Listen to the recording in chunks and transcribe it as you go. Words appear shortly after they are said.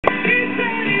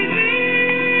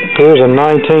Here's a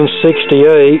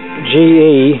 1968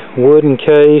 GE wooden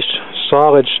case,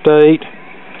 solid state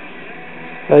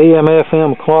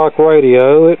AM/FM clock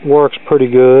radio. It works pretty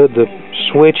good. The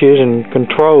switches and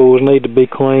controls need to be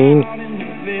cleaned.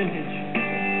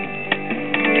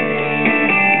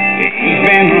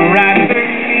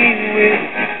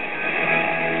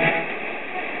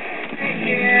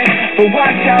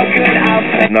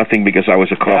 Nothing, because I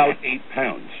was a cough. About 8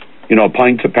 pounds. You know,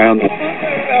 pints a pound.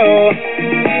 Oh,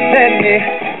 let me.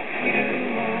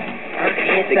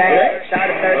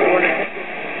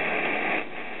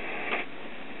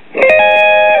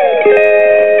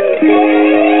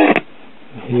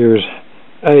 Here's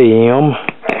AM.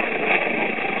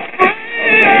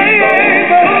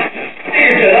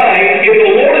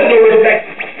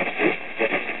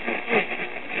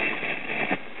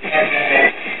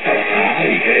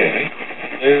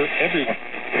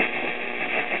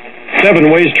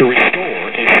 Seven ways to restore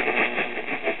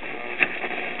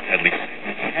at least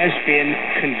Has been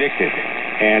convicted,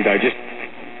 and I just.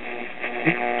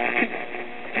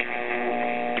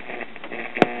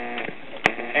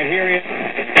 And here he is.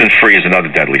 Sin-free is another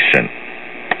deadly sin.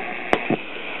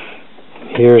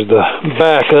 Here's the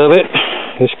back of it.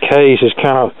 This case is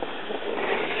kind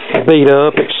of beat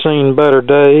up. It's seen better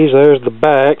days. There's the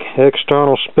back,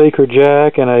 external speaker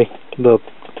jack, and the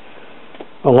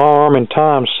alarm and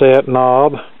time set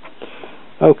knob.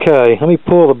 Okay, let me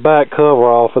pull the back cover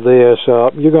off of this.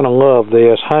 You're going to love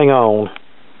this. Hang on.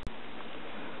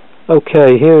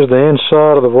 Okay, here's the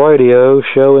inside of the radio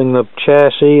showing the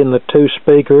chassis and the two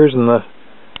speakers and the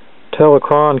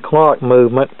Telecron clock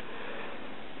movement.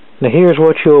 Now here's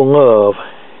what you'll love.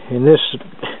 And this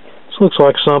looks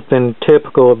like something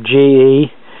typical of GE.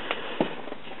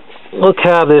 Look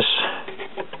how this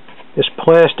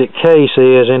plastic case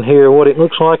is in here. What it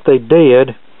looks like they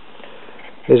did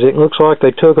is it looks like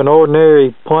they took an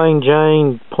ordinary plain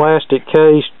Jane plastic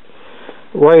case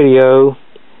radio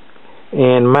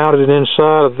and mounted it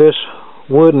inside of this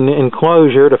wooden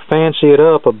enclosure to fancy it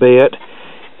up a bit.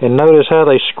 And notice how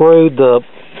they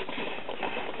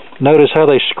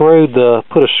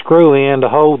put a screw in to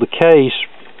hold the case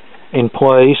in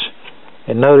place,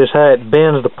 and notice how it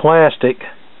bends the plastic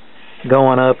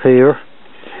going up here.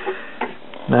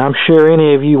 Now I'm sure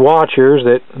any of you watchers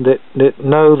that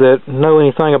know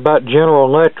anything about General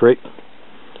Electric,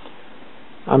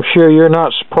 I'm sure you're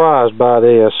not surprised by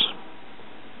this.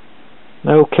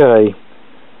 Okay,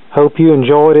 hope you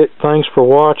enjoyed it. Thanks for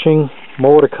watching.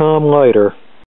 More to come later.